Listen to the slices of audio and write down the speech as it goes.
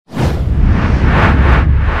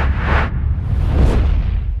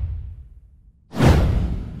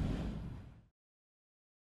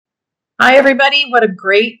Hi, everybody. What a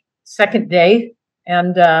great second day.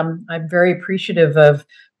 And I'm very appreciative of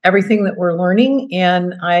everything that we're learning.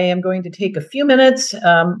 And I am going to take a few minutes.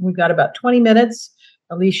 We've got about 20 minutes.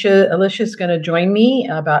 Alicia's going to join me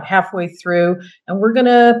about halfway through. And we're going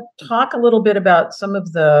to talk a little bit about some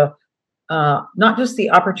of the, not just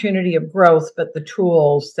the opportunity of growth, but the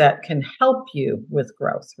tools that can help you with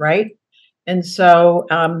growth, right? And so,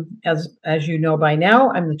 as you know by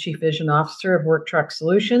now, I'm the Chief Vision Officer of Work Truck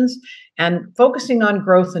Solutions, and focusing on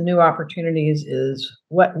growth and new opportunities is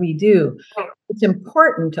what we do. It's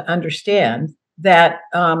important to understand that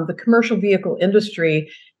the commercial vehicle industry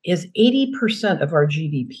is 80% of our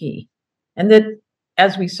GDP, and that,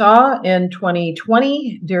 as we saw in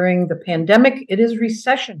 2020 during the pandemic, it is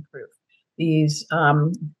recession-proof.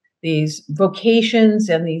 These vocations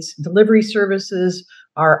and these delivery services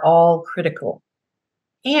are all critical.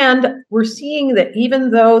 And we're seeing that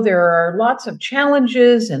even though there are lots of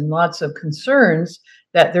challenges and lots of concerns,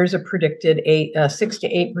 that there's a predicted 6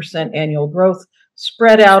 to 8% annual growth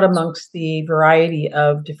spread out amongst the variety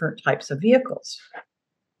of different types of vehicles.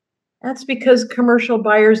 That's because commercial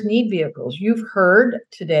buyers need vehicles. You've heard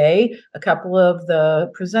today a couple of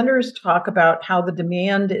the presenters talk about how the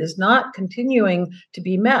demand is not continuing to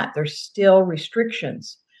be met. There's still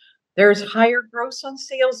restrictions. There's higher gross on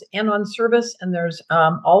sales and on service, and there's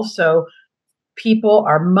also people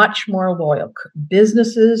are much more loyal.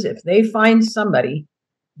 Businesses, if they find somebody,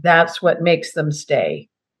 that's what makes them stay.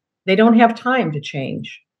 They don't have time to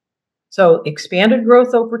change. So expanded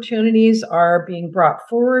growth opportunities are being brought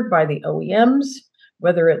forward by the OEMs,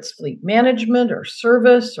 whether it's fleet management or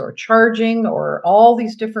service or charging or all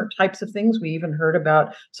these different types of things. We even heard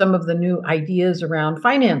about some of the new ideas around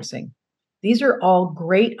financing. These are all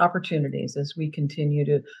great opportunities as we continue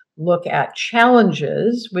to look at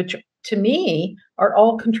challenges, which to me are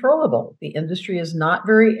all controllable. The industry is not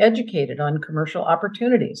very educated on commercial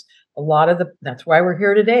opportunities. That's why we're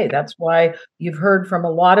here today. That's why you've heard from a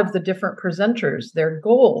lot of the different presenters, their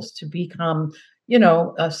goals to become,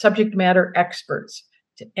 subject matter experts.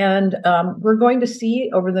 And we're going to see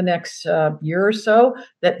over the next year or so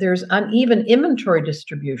that there's uneven inventory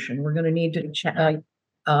distribution. We're going to need to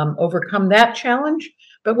overcome that challenge.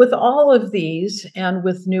 But with all of these and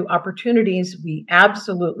with new opportunities, we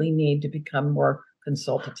absolutely need to become more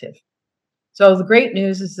consultative. So the great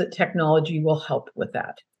news is that technology will help with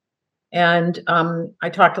that. And I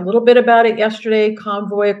talked a little bit about it yesterday.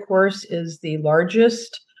 Convoy, of course, is the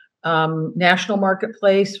largest national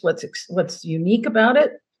marketplace. What's unique about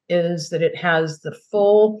it is that it has the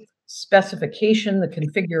full specification, the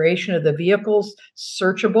configuration of the vehicles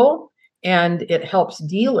searchable, and it helps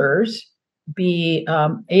dealers be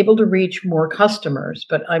able to reach more customers.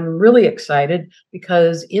 But I'm really excited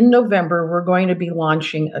because in November, we're going to be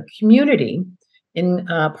launching a community in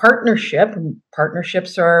partnership.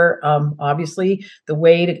 Partnerships are obviously the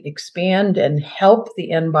way to expand and help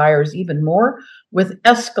the end buyers even more. With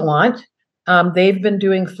Escalante, they've been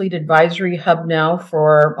doing Fleet Advisory Hub now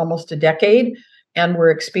for almost a decade, and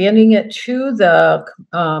we're expanding it to the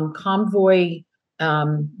Convoy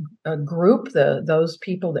group, those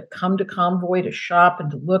people that come to Convoy to shop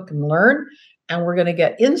and to look and learn. And we're going to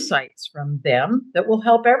get insights from them that will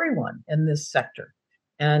help everyone in this sector.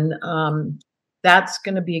 And that's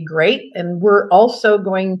going to be great. And we're also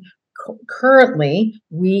currently,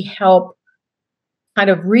 we help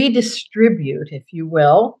kind of redistribute, if you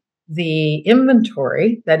will, the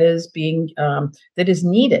inventory that is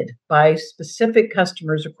needed by specific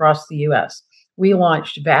customers across the U.S. We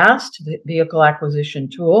launched VAST, the vehicle acquisition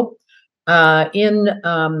tool, in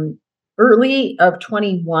early of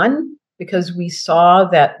 21 because we saw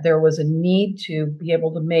that there was a need to be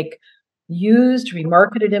able to make used,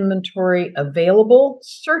 remarketed inventory available,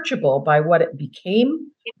 searchable by what it became,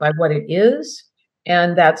 by what it is,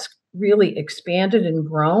 and that's really expanded and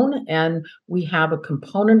grown. And we have a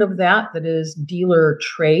component of that is dealer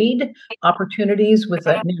trade opportunities with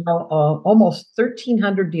now almost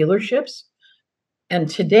 1,300 dealerships. And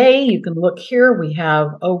today, you can look here, we have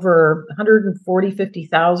over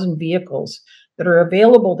 50,000 vehicles that are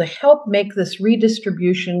available to help make this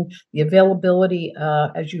redistribution, the availability,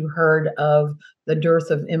 as you heard, of the dearth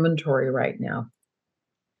of inventory right now.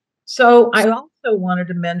 So I also wanted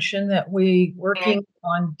to mention that we're working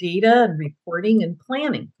on data and reporting and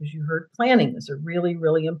planning, because you heard planning is a really,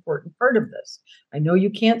 really important part of this. I know you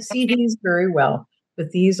can't see these very well,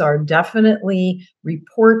 but these are definitely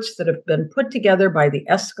reports that have been put together by the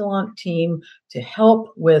Escalante team to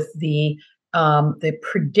help with the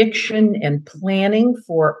prediction and planning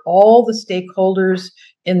for all the stakeholders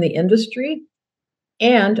in the industry.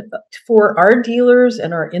 And for our dealers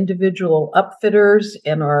and our individual upfitters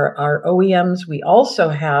and our OEMs, we also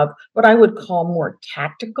have what I would call more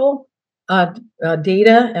tactical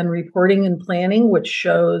data and reporting and planning, which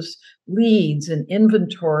shows leads and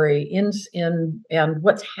inventory and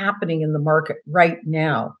what's happening in the market right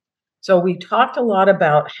now. So we talked a lot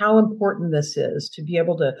about how important this is to be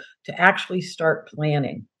able to actually start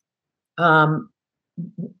planning.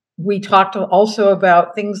 We talked also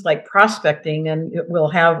about things like prospecting, and we'll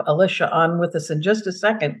have Alicia on with us in just a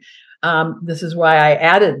second. This is why I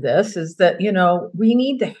added this, is that, we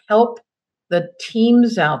need to help the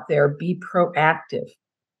teams out there be proactive.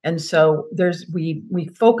 And so we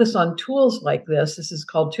focus on tools like this. This is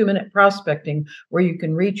called 2-minute prospecting, where you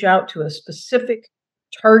can reach out to a specific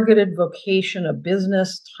targeted vocation, a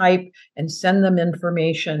business type, and send them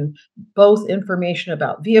information, both information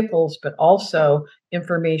about vehicles, but also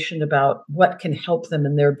information about what can help them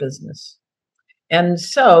in their business. And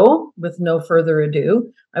so, with no further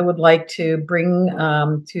ado, I would like to bring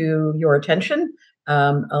to your attention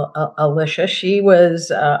Alicia. She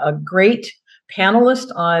was a great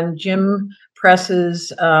panelist on Jim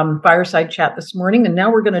Press's fireside chat this morning, and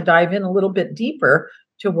now we're going to dive in a little bit deeper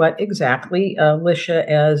to what exactly Alicia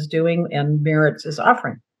is doing and Merits is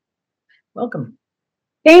offering. Welcome.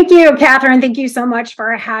 Thank you, Catherine. Thank you so much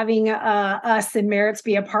for having us and Merits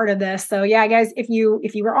be a part of this. So yeah, guys, if you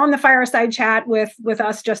were on the fireside chat with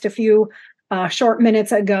us just a few short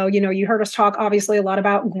minutes ago, you heard us talk obviously a lot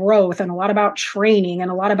about growth and a lot about training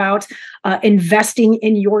and a lot about investing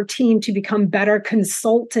in your team to become better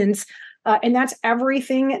consultants. And that's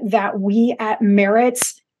everything that we at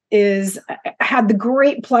Merits had the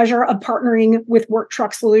great pleasure of partnering with Work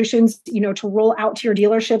Truck Solutions, to roll out to your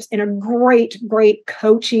dealerships in a great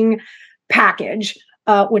coaching package,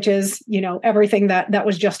 which is, everything that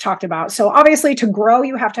was just talked about. So obviously to grow,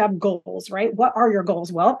 you have to have goals, right? What are your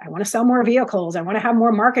goals? Well, I want to sell more vehicles. I want to have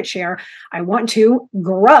more market share. I want to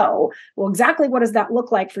grow. Well, exactly what does that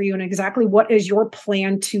look like for you? And exactly what is your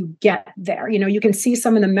plan to get there? You can see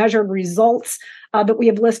some of the measured results that we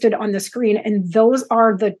have listed on the screen. And those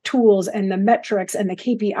are the tools and the metrics and the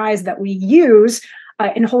KPIs that we use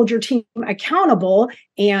and hold your team accountable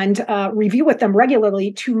and review with them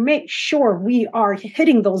regularly to make sure we are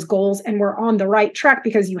hitting those goals and we're on the right track,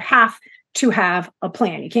 because you have to have a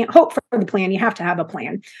plan. You can't hope for the plan. You have to have a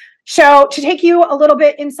plan. So to take you a little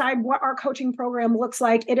bit inside what our coaching program looks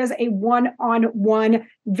like, it is a one-on-one,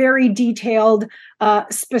 very detailed,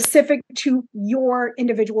 specific to your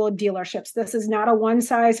individual dealerships. This is not a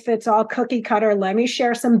one-size-fits-all cookie cutter. Let me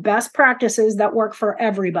share some best practices that work for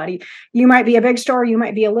everybody. You might be a big store, you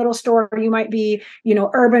might be a little store, you might be,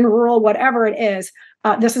 urban, rural, whatever it is.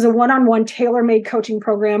 This is a one-on-one tailor-made coaching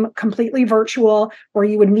program, completely virtual, where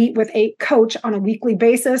you would meet with a coach on a weekly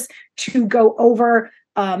basis to go over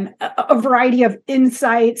a variety of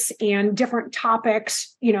insights and different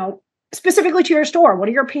topics, specifically to your store. What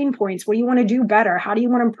are your pain points? What do you want to do better? How do you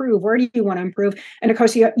want to improve? Where do you want to improve? And of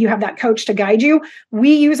course, you have that coach to guide you.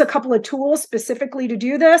 We use a couple of tools specifically to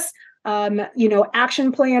do this.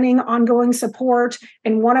 Action planning, ongoing support.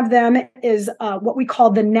 And one of them is what we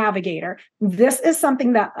call the Navigator. This is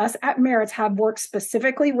something that us at Merits have worked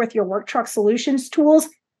specifically with your Work Truck Solutions tools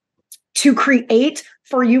to create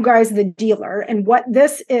for you guys, the dealer. And what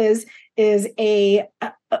this is a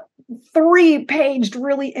 3-paged,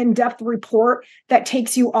 really in-depth report that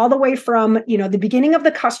takes you all the way from, the beginning of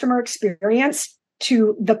the customer experience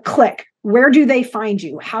to the click. Where do they find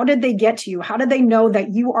you? How did they get to you? How did they know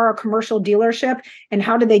that you are a commercial dealership? And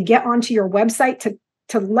how did they get onto your website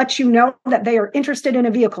to let you know that they are interested in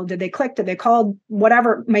a vehicle? Did they click? Did they call?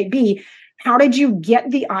 Whatever it might be. How did you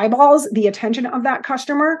get the eyeballs, the attention of that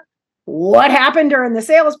customer? What happened during the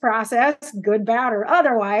sales process, good, bad, or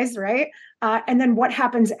otherwise, right? And then what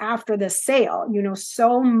happens after the sale?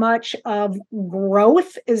 So much of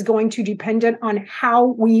growth is going to depend on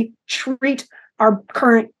how we treat our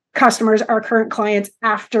current customers, our current clients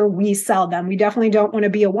after we sell them. We definitely don't want to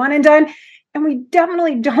be a one and done. And we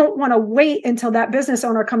definitely don't want to wait until that business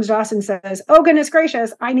owner comes to us and says, oh, goodness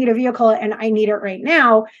gracious, I need a vehicle and I need it right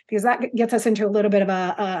now, because that gets us into a little bit of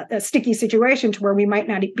a sticky situation to where we might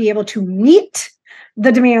not be able to meet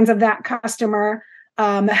the demands of that customer,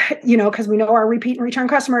 because we know our repeat and return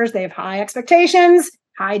customers, they have high expectations,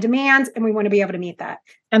 high demands, and we want to be able to meet that.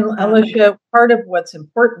 And Alicia, part of what's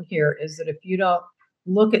important here is that if you don't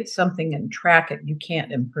look at something and track it, you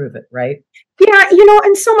can't improve it, right? Yeah,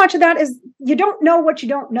 and so much of that is you don't know what you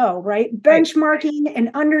don't know, right? Benchmarking and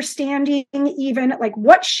understanding, even like,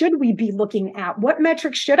 what should we be looking at? What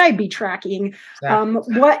metrics should I be tracking?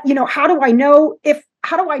 Exactly. How do I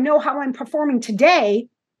know how I'm performing today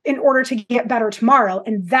in order to get better tomorrow.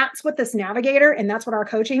 And that's what this navigator, and that's what our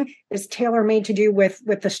coaching is tailor-made to do with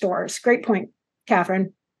the stores. Great point,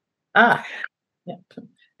 Catherine. Yeah.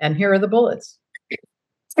 And here are the bullets.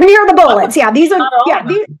 And here are the bullets. Yeah, these are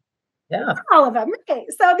all of them. Okay.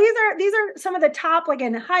 So these are some of the top, like,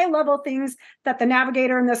 in high level things that the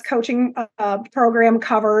navigator in this coaching program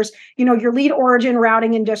covers. Your lead origin,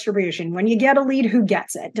 routing, and distribution. When you get a lead, who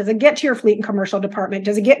gets it? Does it get to your fleet and commercial department?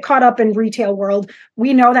 Does it get caught up in retail world?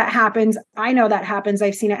 We know that happens. I know that happens.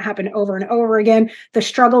 I've seen it happen over and over again. The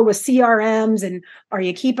struggle with CRMs, and are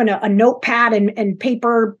you keeping a notepad and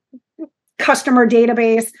paper customer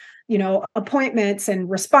database, appointments and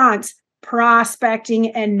response, prospecting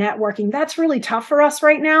and networking. That's really tough for us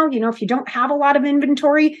right now. If you don't have a lot of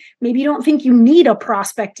inventory, maybe you don't think you need a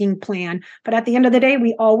prospecting plan, but at the end of the day,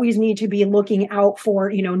 we always need to be looking out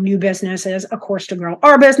for, new businesses, of course, to grow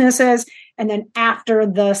our businesses. And then after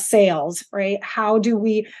the sales, right?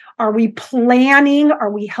 Are we planning?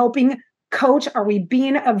 Are we helping coach? Are we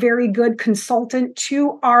being a very good consultant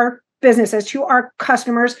to our businesses, to our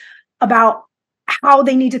customers, about how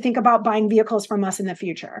they need to think about buying vehicles from us in the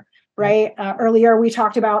future, right? Earlier, we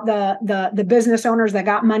talked about the business owners that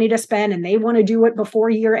got money to spend and they want to do it before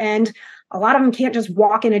year end. A lot of them can't just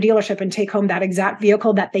walk in a dealership and take home that exact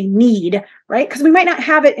vehicle that they need, right? Because we might not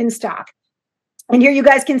have it in stock. And here you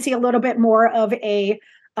guys can see a little bit more of a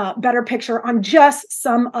better picture on just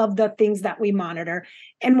some of the things that we monitor.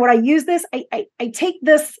 And what I use this, I take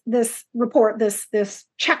this report, this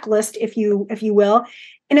checklist, if you will,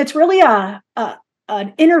 and it's really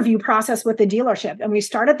an interview process with the dealership. And we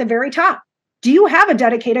start at the very top. Do you have a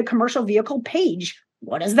dedicated commercial vehicle page?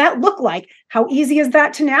 What does that look like? How easy is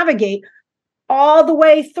that to navigate? All the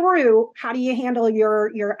way through, how do you handle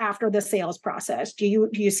your after the sales process? Do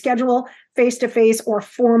you schedule face-to-face or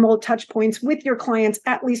formal touch points with your clients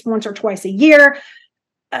at least once or twice a year?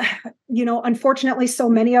 Unfortunately, so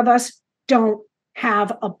many of us don't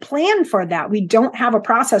have a plan for that. We don't have a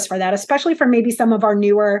process for that, especially for maybe some of our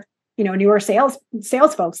newer sales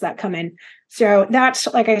folks that come in. So that's,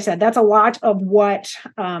 like I said, that's a lot of what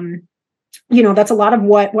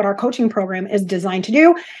what our coaching program is designed to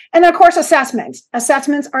do. And then, of course, assessments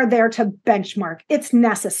are there to benchmark. It's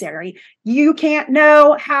necessary. You can't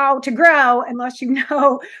know how to grow unless you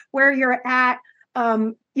know where you're at,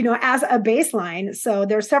 as a baseline. So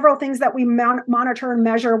there's several things that we monitor and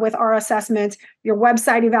measure with our assessments. Your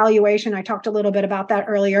website evaluation, I talked a little bit about that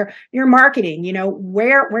earlier. Your marketing,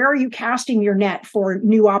 where are you casting your net for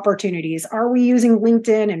new opportunities? Are we using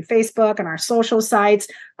LinkedIn and Facebook and our social sites?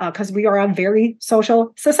 Because we are a very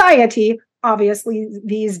social society, obviously,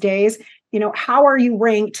 these days. How are you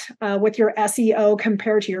ranked with your SEO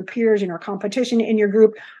compared to your peers and your competition in your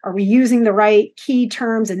group? Are we using the right key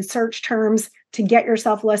terms and search terms to get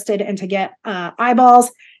yourself listed and to get eyeballs?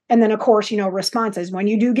 And then, of course, responses. When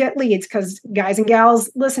you do get leads, because guys and gals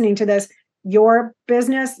listening to this, your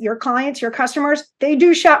business, your clients, your customers, they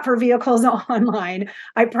do shop for vehicles online.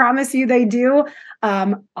 I promise you they do.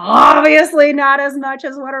 Obviously not as much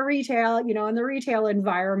as what a retail, in the retail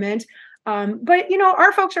environment. But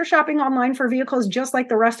our folks are shopping online for vehicles just like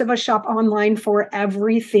the rest of us shop online for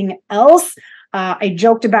everything else. I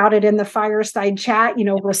joked about it in the fireside chat,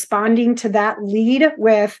 responding to that lead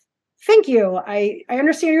with, thank you. I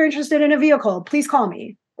understand you're interested in a vehicle. Please call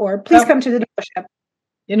me, or please come to the dealership.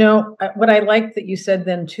 What I liked that you said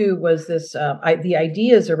then too was this, the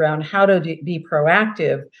ideas around how to be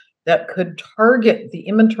proactive that could target the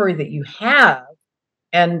inventory that you have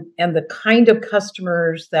and the kind of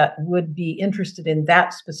customers that would be interested in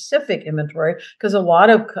that specific inventory, because a lot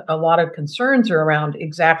of concerns are around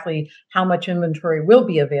exactly how much inventory will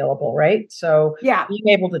be available, right? So yeah, being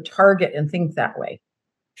able to target and think that way.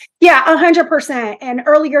 Yeah, 100%. And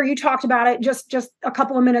earlier you talked about it just a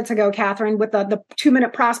couple of minutes ago, Catherine, with the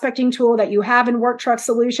 2-minute prospecting tool that you have in Work Truck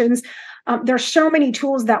Solutions. There's so many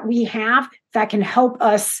tools that we have that can help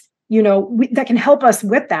us, that can help us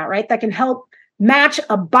with that, right? That can help match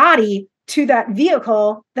a body to that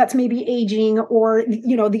vehicle that's maybe aging, or,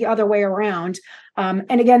 the other way around.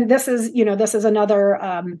 And again, this is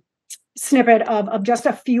another snippet of just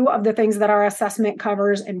a few of the things that our assessment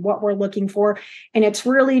covers and what we're looking for. And it's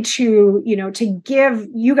really to give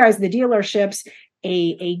you guys, the dealerships,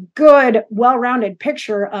 a good, well-rounded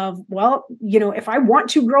picture of, if I want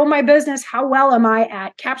to grow my business, how well am I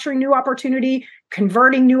at capturing new opportunity,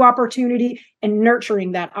 converting new opportunity, and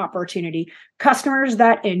nurturing that opportunity? Customers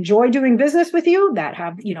that enjoy doing business with you, that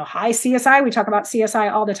have, high CSI. We talk about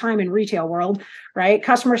CSI all the time in retail world, right?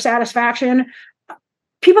 Customer satisfaction.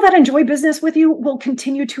 people that enjoy business with you will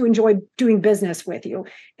continue to enjoy doing business with you.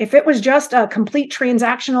 If it was just a complete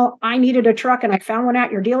transactional, I needed a truck and I found one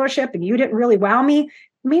at your dealership and you didn't really wow me,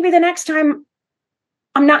 maybe the next time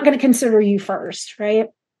I'm not going to consider you first, right?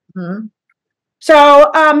 Mm-hmm.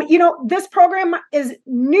 So, this program is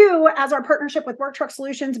new as our partnership with Work Truck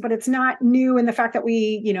Solutions, but it's not new in the fact that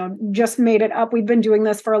we, just made it up. We've been doing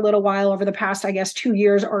this for a little while over the past, 2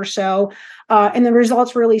 years or so. And the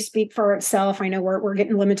results really speak for itself. I know we're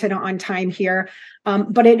getting limited on time here,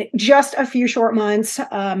 but in just a few short months,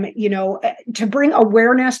 to bring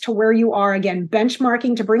awareness to where you are, again,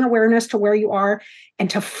 benchmarking, to bring awareness to where you are and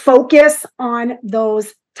to focus on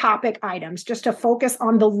those topic items, just to focus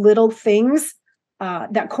on the little things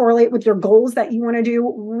that correlate with your goals that you want to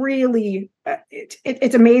do. Really,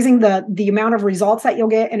 it's amazing the amount of results that you'll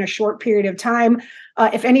get in a short period of time.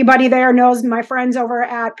 If anybody there knows my friends over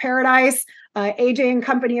at Paradise, AJ and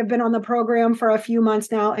company have been on the program for a few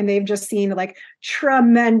months now, and they've just seen like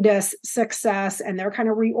tremendous success, and they're kind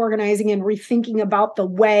of reorganizing and rethinking about the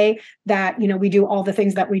way that, we do all the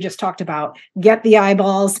things that we just talked about. Get the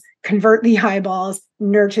eyeballs, convert the eyeballs,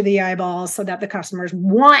 nurture the eyeballs so that the customers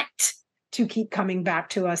want to keep coming back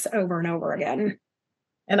to us over and over again.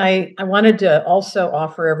 And I wanted to also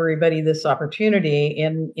offer everybody this opportunity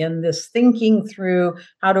in this thinking through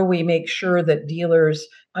how do we make sure that dealers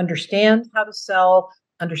understand how to sell,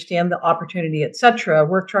 understand the opportunity, et cetera.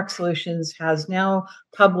 Work Truck Solutions has now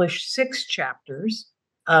published 6 chapters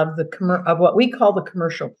of of what we call the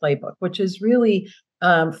commercial playbook, which is really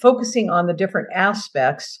focusing on the different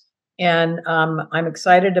aspects. And I'm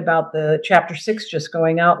excited about the chapter 6 just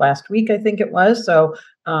going out last week, I think it was. So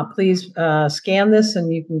please scan this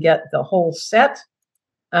and you can get the whole set.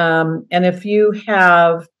 And if you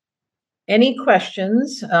have any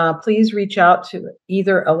questions, please reach out to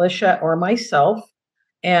either Alicia or myself.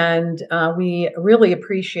 And we really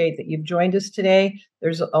appreciate that you've joined us today.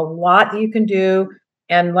 There's a lot you can do.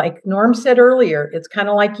 And like Norm said earlier, it's kind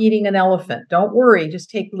of like eating an elephant. Don't worry, just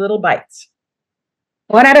take little bites.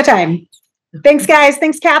 One at a time. Thanks, guys.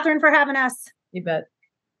 Thanks, Catherine, for having us. You bet.